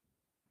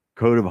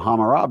 Code of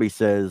Hammurabi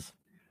says,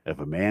 if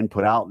a man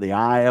put out the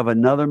eye of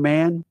another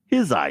man,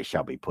 his eye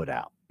shall be put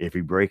out. If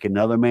he break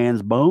another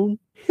man's bone,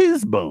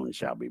 his bone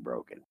shall be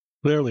broken.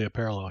 Clearly a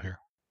parallel here.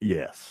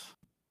 Yes.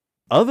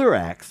 Other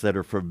acts that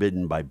are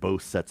forbidden by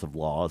both sets of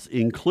laws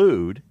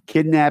include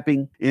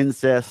kidnapping,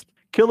 incest,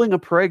 killing a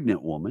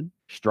pregnant woman,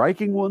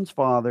 striking one's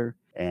father,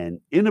 and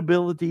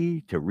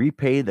inability to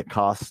repay the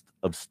cost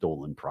of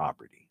stolen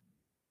property.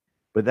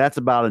 But that's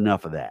about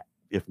enough of that,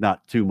 if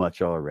not too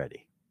much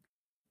already.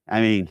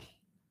 I mean,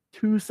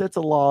 2 sets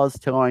of laws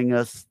telling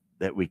us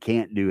that we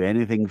can't do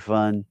anything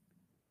fun.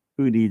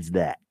 Who needs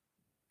that?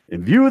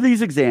 In view of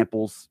these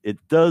examples, it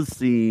does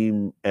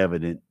seem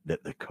evident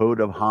that the Code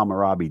of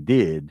Hammurabi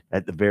did,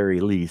 at the very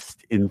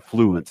least,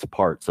 influence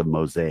parts of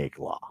Mosaic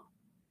law.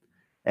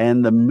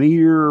 And the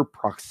mere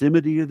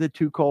proximity of the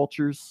 2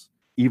 cultures,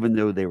 even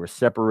though they were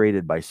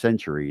separated by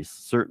centuries,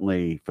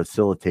 certainly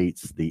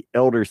facilitates the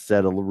elder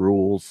set of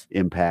rules'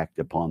 impact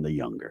upon the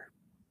younger.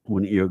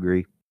 Wouldn't you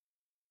agree?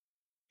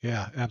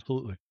 Yeah,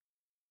 absolutely.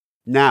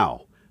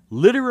 Now,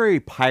 literary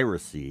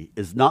piracy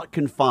is not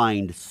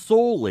confined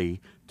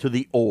solely to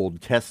the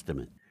Old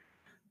Testament.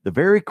 The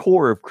very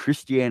core of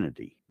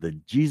Christianity, the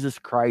Jesus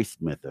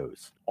Christ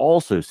mythos,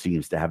 also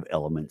seems to have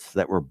elements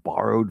that were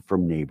borrowed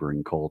from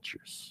neighboring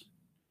cultures.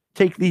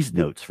 Take these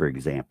notes, for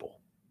example.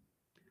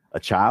 A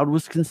child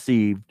was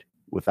conceived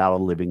without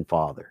a living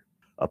father.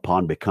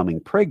 Upon becoming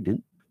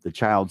pregnant, the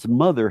child's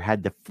mother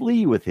had to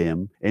flee with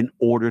him in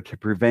order to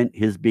prevent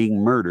his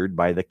being murdered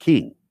by the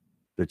king.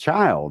 The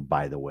child,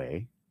 by the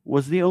way,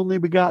 was the only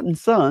begotten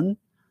son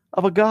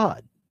of a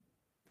god.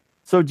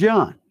 So,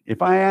 John,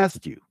 if I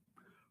asked you,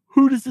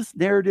 who does this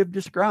narrative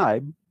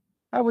describe,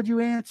 how would you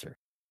answer?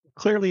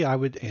 Clearly, I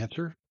would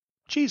answer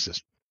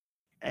Jesus.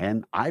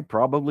 And I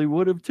probably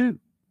would have too.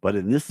 But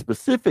in this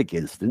specific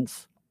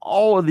instance,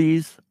 all of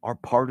these are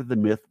part of the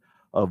myth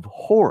of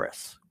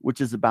Horus, which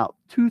is about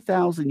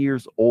 2,000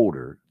 years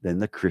older than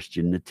the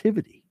Christian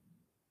Nativity.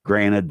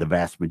 Granted, the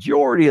vast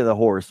majority of the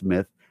Horus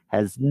myth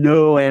has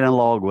no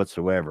analog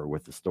whatsoever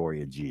with the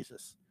story of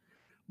Jesus.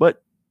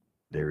 But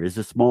there is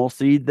a small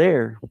seed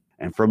there,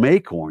 and from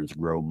acorns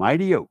grow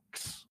mighty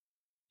oaks.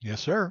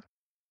 Yes, sir.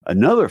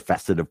 Another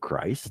facet of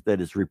Christ that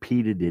is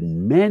repeated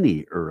in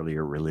many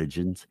earlier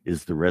religions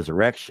is the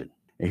resurrection.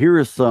 And here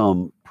are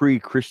some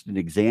pre-Christian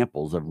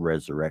examples of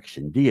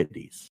resurrection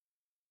deities.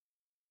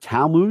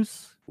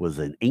 Tammuz was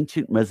an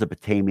ancient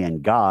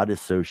Mesopotamian god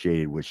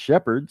associated with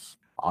shepherds.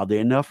 Oddly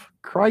enough,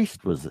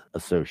 Christ was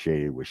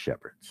associated with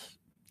shepherds.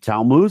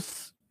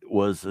 Tammuz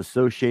was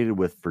associated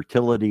with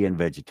fertility and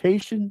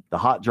vegetation. The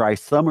hot, dry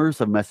summers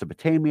of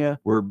Mesopotamia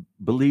were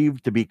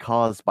believed to be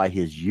caused by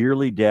his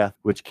yearly death,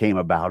 which came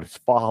about as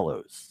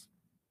follows.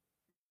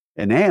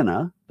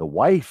 Inanna, the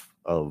wife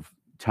of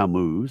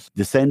Tammuz,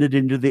 descended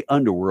into the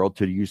underworld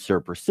to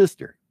usurp her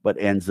sister, but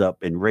ends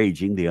up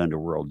enraging the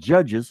underworld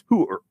judges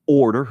who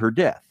order her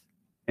death.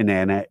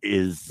 Inanna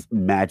is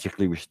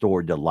magically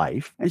restored to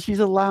life, and she's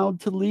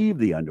allowed to leave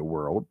the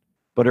underworld,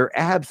 but her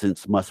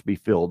absence must be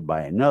filled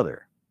by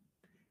another.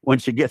 When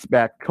she gets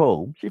back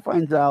home, she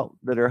finds out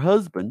that her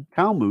husband,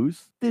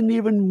 Tammuz, didn't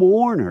even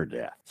mourn her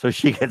death. So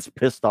she gets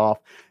pissed off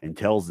and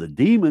tells the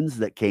demons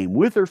that came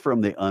with her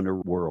from the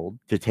underworld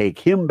to take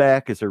him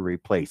back as her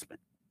replacement.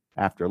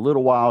 After a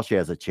little while, she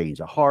has a change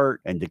of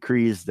heart and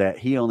decrees that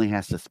he only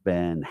has to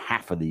spend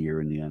half of the year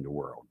in the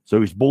underworld.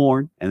 So he's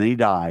born and then he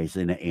dies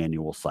in an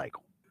annual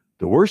cycle.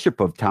 The worship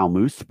of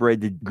Tammuz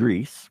spread to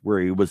Greece, where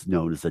he was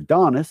known as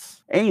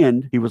Adonis,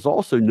 and he was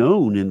also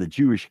known in the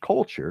Jewish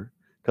culture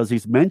because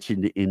he's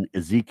mentioned in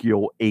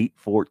Ezekiel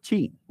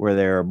 8:14, where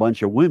there are a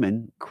bunch of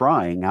women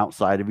crying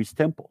outside of his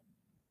temple.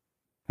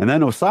 And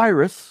then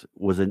Osiris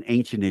was an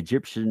ancient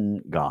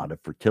Egyptian god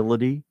of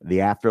fertility, the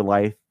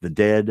afterlife, the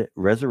dead,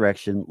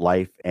 resurrection,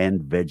 life,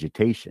 and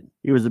vegetation.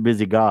 He was a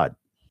busy god.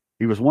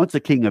 He was once a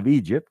king of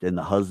Egypt and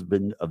the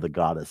husband of the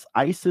goddess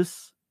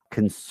Isis.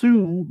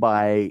 Consumed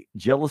by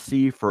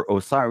jealousy for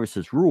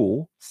Osiris's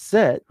rule,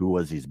 Set, who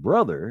was his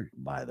brother,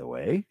 by the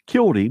way,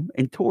 killed him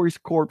and tore his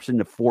corpse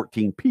into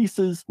 14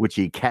 pieces, which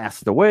he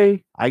cast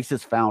away.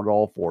 Isis found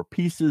all 4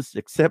 pieces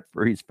except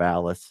for his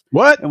phallus.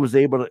 What? And was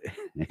able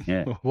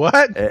to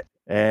What?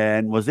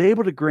 And was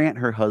able to grant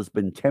her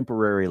husband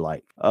temporary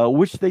life,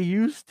 which they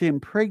used to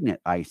impregnate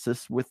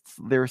Isis with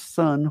their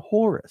son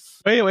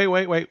Horus.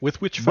 Wait.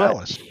 With which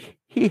phallus? But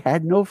he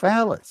had no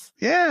phallus.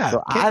 Yeah.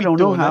 So I don't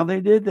know how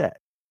they did that.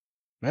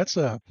 That's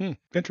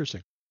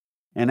interesting.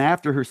 And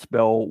after her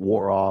spell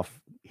wore off,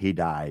 he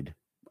died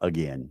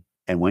again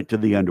and went to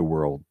the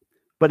underworld.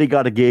 But he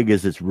got a gig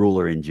as its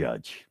ruler and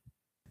judge.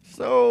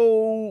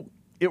 So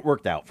it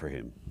worked out for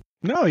him.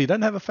 No, he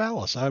doesn't have a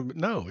phallus.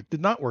 No, it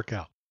did not work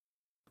out.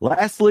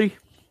 Lastly,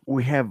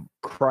 we have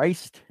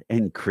Christ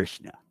and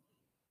Krishna.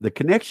 The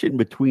connection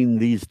between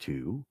these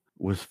two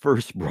was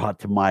first brought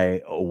to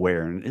my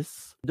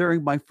awareness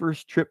during my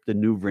first trip to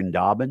New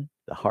Vrindavan,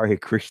 the Hare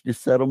Krishna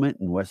settlement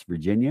in West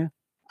Virginia.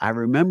 I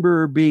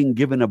remember being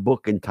given a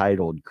book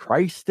entitled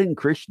Christ and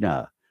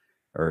Krishna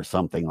or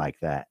something like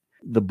that.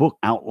 The book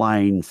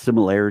outlined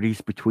similarities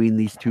between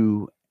these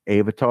two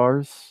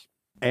avatars.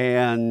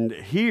 And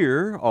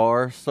here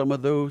are some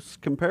of those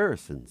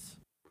comparisons.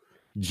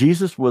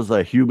 Jesus was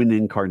a human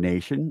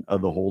incarnation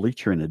of the Holy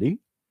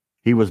Trinity.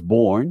 He was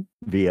born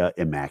via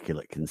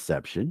Immaculate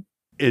Conception.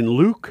 In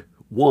Luke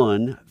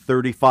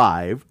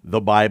 1:35,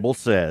 the Bible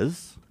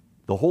says,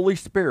 "The Holy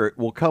Spirit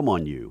will come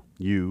on you,"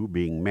 you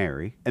being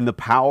Mary, "and the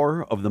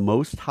power of the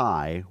Most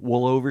High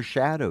will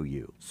overshadow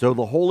you. So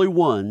the Holy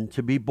One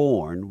to be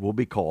born will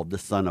be called the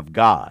Son of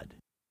God."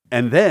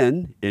 And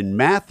then in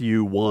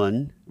Matthew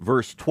 1,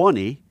 verse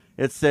 20,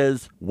 it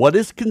says, "What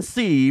is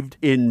conceived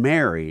in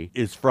Mary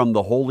is from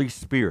the Holy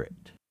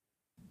Spirit."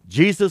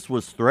 Jesus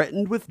was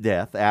threatened with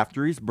death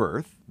after his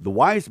birth. The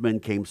wise men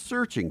came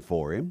searching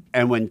for him,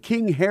 and when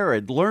King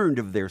Herod learned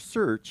of their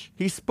search,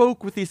 he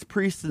spoke with his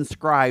priests and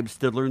scribes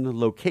to learn the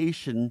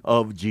location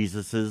of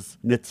Jesus'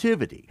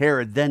 nativity.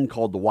 Herod then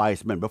called the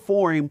wise men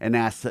before him and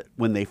asked that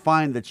when they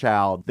find the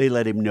child, they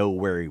let him know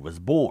where he was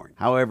born.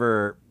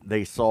 However,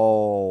 they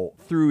saw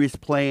through his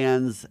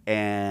plans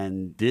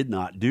and did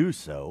not do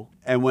so.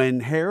 And when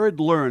Herod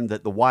learned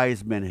that the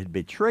wise men had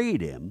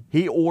betrayed him,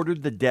 he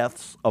ordered the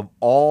deaths of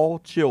all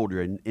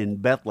children in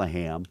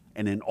Bethlehem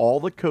and in all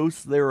the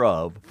coasts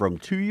thereof from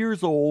 2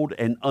 years old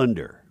and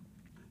under.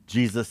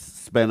 Jesus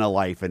spent a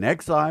life in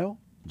exile.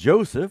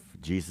 Joseph,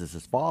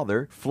 Jesus'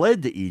 father,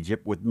 fled to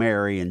Egypt with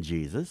Mary and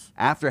Jesus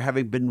after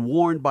having been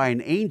warned by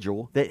an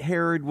angel that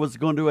Herod was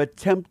going to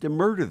attempt to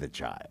murder the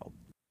child.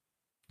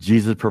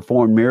 Jesus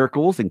performed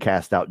miracles and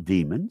cast out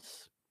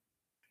demons.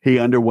 He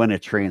underwent a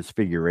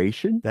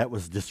transfiguration that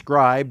was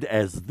described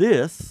as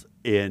this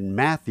in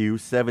Matthew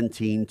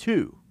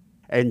 17:2.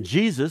 And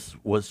Jesus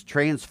was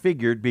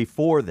transfigured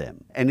before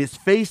them, and his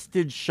face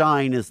did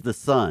shine as the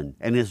sun,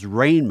 and his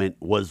raiment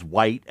was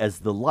white as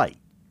the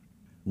light.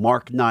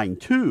 Mark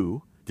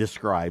 9:2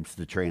 describes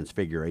the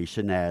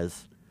transfiguration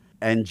as,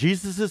 "And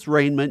Jesus'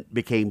 raiment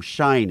became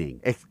shining,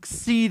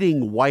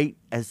 exceeding white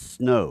as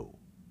snow."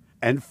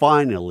 And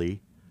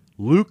finally,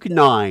 Luke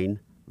 9,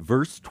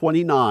 verse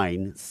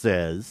 29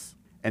 says,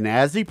 And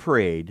as he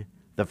prayed,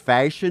 the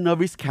fashion of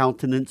his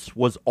countenance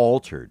was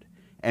altered,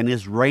 and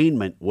his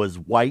raiment was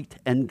white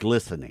and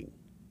glistening.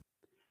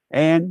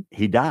 And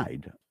he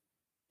died.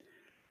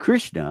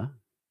 Krishna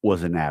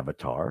was an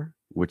avatar,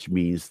 which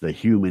means the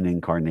human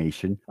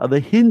incarnation of the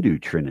Hindu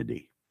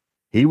Trinity.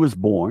 He was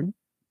born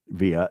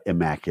via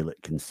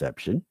Immaculate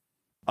Conception.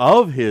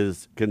 Of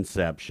his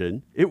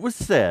conception, it was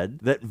said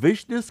that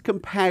Vishnu's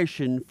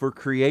compassion for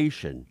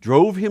creation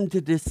drove him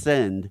to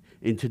descend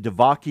into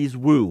Devaki's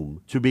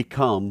womb to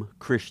become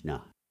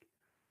Krishna.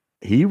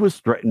 He was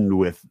threatened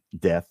with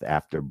death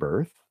after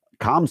birth.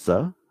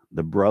 Kamsa,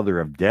 the brother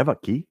of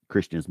Devaki,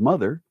 Krishna's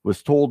mother,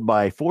 was told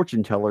by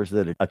fortune tellers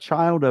that a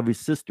child of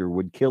his sister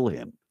would kill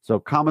him. So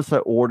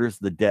Kamsa orders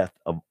the death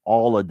of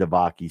all of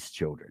Devaki's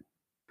children,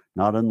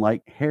 not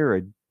unlike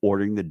Herod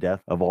ordering the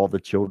death of all the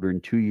children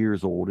 2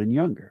 years old and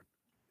younger.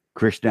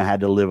 Krishna had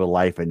to live a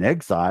life in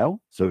exile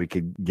so he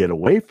could get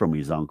away from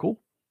his uncle.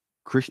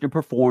 Krishna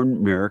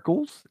performed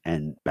miracles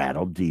and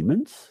battled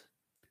demons.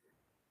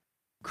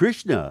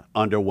 Krishna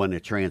underwent a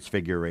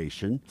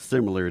transfiguration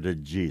similar to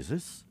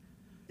Jesus.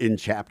 In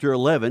chapter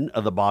 11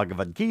 of the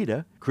Bhagavad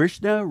Gita,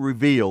 Krishna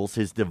reveals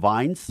his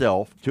divine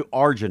self to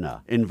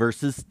Arjuna in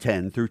verses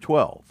 10 through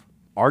 12.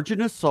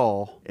 Arjuna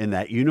saw in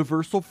that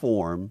universal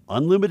form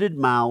unlimited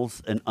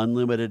mouths and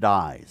unlimited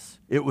eyes.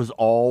 It was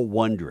all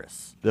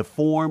wondrous. The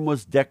form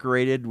was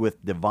decorated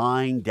with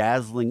divine,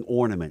 dazzling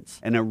ornaments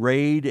and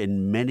arrayed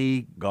in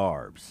many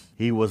garbs.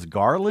 He was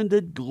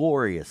garlanded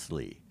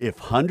gloriously. If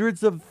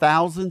hundreds of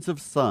thousands of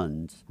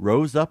suns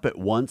rose up at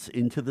once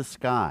into the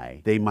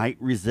sky, they might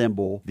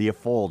resemble the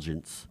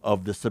effulgence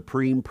of the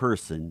Supreme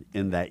Person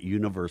in that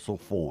universal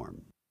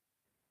form.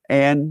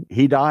 And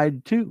he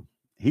died too.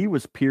 He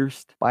was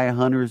pierced by a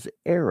hunter's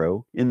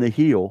arrow in the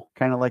heel,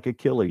 kind of like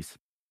Achilles.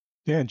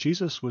 Yeah, and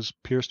Jesus was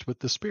pierced with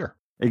the spear.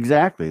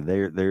 Exactly.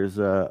 There's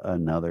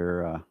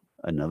another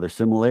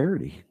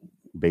similarity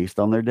based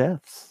on their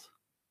deaths.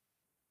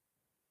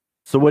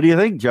 So what do you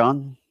think,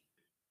 John?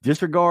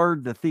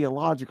 Disregard the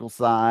theological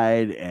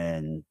side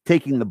and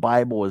taking the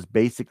Bible as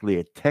basically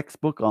a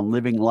textbook on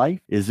living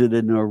life. Is it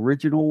an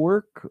original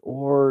work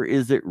or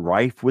is it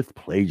rife with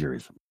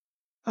plagiarism?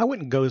 I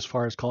wouldn't go as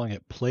far as calling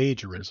it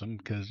plagiarism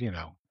because,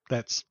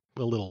 that's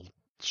a little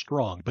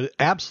strong, but it's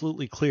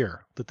absolutely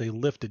clear that they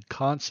lifted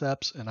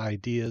concepts and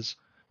ideas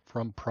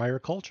from prior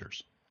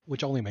cultures,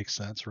 which only makes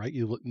sense, right?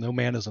 No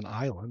man is an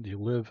island. You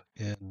live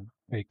in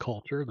a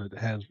culture that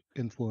has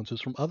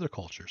influences from other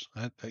cultures.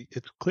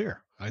 It's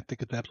clear. I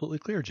think it's absolutely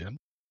clear, Jim.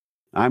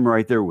 I'm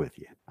right there with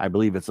you. I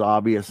believe it's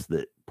obvious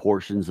that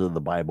portions of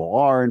the Bible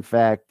are, in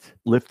fact,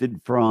 lifted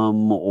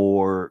from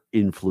or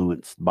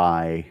influenced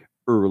by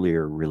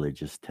earlier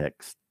religious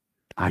texts.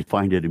 I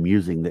find it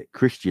amusing that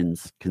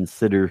Christians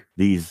consider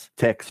these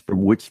texts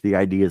from which the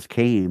ideas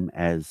came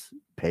as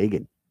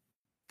pagan.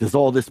 Does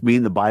all this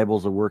mean the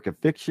Bible's a work of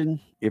fiction?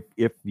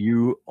 If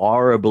you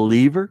are a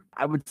believer,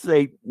 I would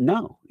say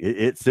no.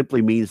 It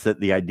simply means that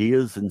the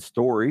ideas and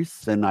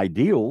stories and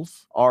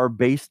ideals are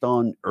based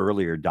on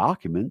earlier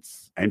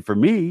documents. And for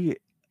me,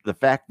 the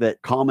fact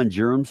that common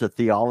germs of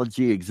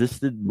theology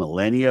existed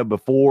millennia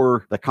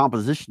before the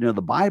composition of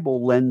the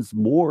Bible lends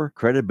more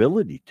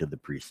credibility to the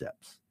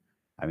precepts.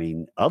 I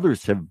mean,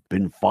 others have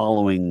been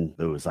following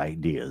those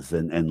ideas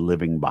and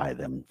living by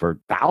them for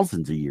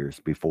thousands of years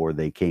before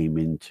they came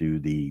into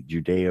the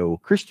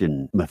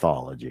Judeo-Christian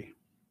mythology.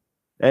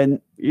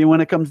 And when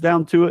it comes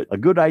down to it, a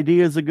good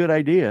idea is a good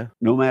idea,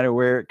 no matter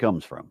where it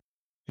comes from.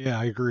 Yeah,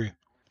 I agree.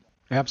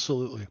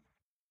 Absolutely.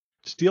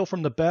 Steal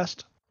from the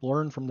best,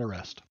 learn from the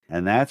rest.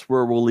 And that's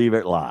where we'll leave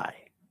it lie.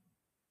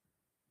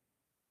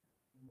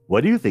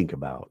 What Do You Think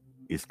About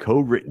is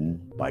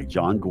co-written by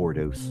John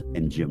Gordos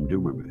and Jim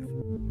Dumermuth.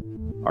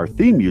 Our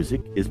theme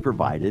music is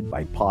provided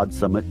by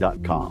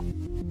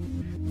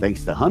podsummit.com.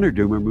 Thanks to Hunter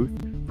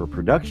Dumermuth for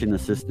production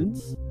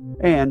assistance.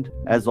 And,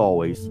 as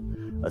always,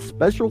 a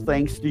special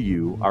thanks to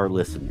you, our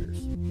listeners.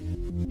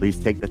 Please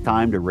take the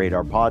time to rate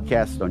our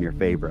podcast on your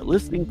favorite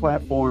listening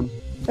platform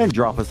and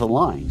drop us a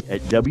line at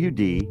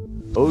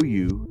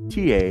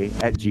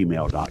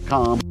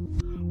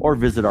wdouta@gmail.com or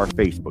visit our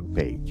Facebook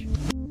page,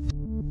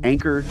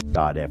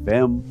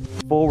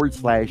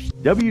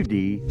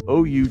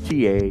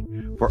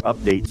 anchor.fm/WDOUTA for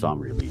updates on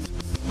releases.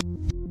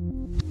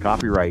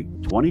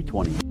 Copyright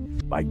 2020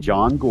 by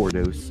John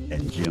Gordos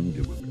and Jim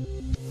Dumermuth.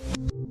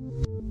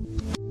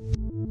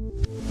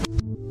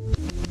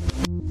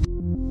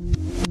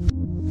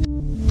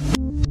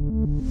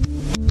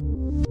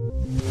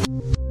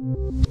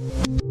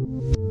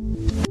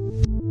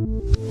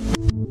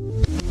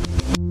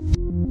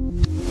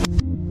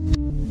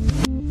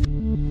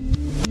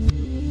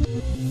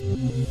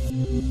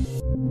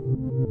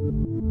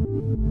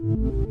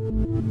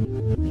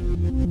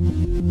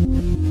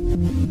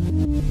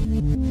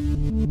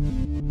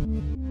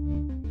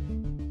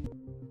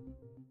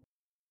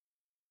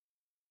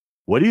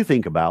 What Do You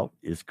Think About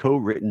is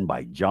co-written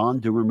by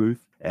John Dumermuth.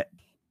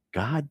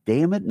 God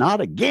damn it, not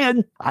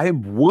again. I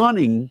am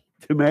wanting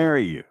to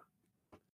marry you.